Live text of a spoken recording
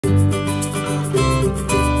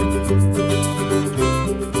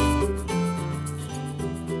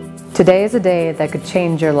Today is a day that could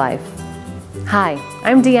change your life. Hi,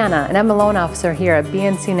 I'm Deanna and I'm a loan officer here at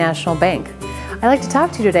BNC National Bank. I'd like to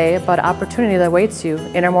talk to you today about an opportunity that awaits you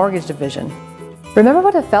in our mortgage division. Remember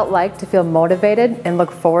what it felt like to feel motivated and look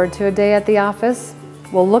forward to a day at the office?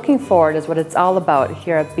 Well, looking forward is what it's all about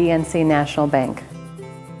here at BNC National Bank.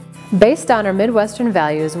 Based on our Midwestern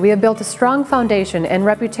values, we have built a strong foundation and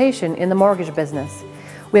reputation in the mortgage business.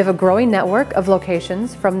 We have a growing network of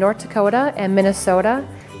locations from North Dakota and Minnesota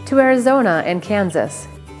to Arizona and Kansas,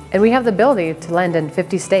 and we have the ability to lend in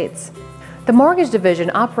 50 states. The mortgage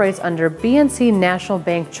division operates under BNC National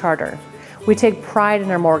Bank charter. We take pride in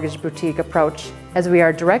our mortgage boutique approach as we are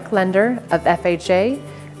a direct lender of FHA,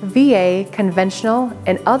 VA, conventional,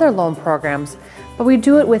 and other loan programs, but we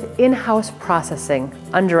do it with in-house processing,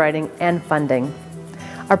 underwriting, and funding.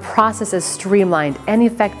 Our process is streamlined and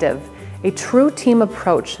effective, a true team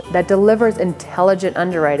approach that delivers intelligent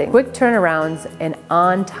underwriting, quick turnarounds, and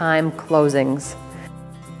on-time closings.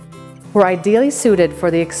 We're ideally suited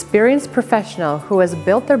for the experienced professional who has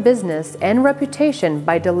built their business and reputation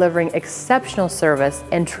by delivering exceptional service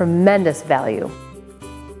and tremendous value.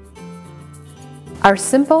 Our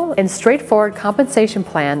simple and straightforward compensation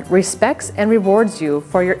plan respects and rewards you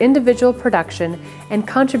for your individual production and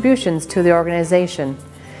contributions to the organization.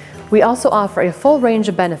 We also offer a full range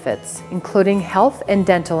of benefits, including health and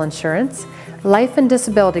dental insurance, life and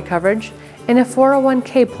disability coverage, and a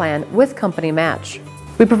 401k plan with company match.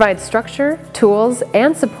 We provide structure, tools,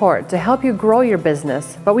 and support to help you grow your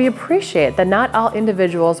business, but we appreciate that not all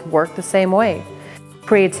individuals work the same way.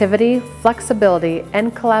 Creativity, flexibility,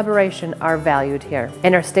 and collaboration are valued here.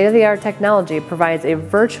 And our state-of-the-art technology provides a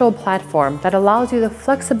virtual platform that allows you the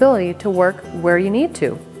flexibility to work where you need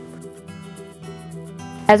to.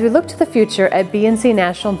 As we look to the future at BNC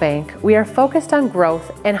National Bank, we are focused on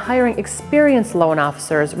growth and hiring experienced loan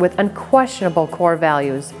officers with unquestionable core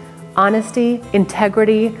values: honesty,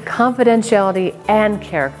 integrity, confidentiality, and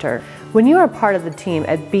character. When you are part of the team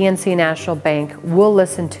at BNC National Bank, we'll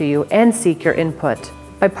listen to you and seek your input.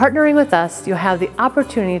 By partnering with us, you'll have the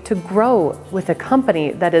opportunity to grow with a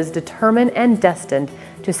company that is determined and destined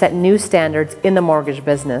to set new standards in the mortgage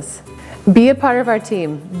business. Be a part of our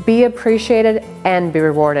team, be appreciated, and be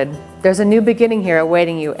rewarded. There's a new beginning here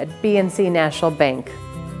awaiting you at BNC National Bank.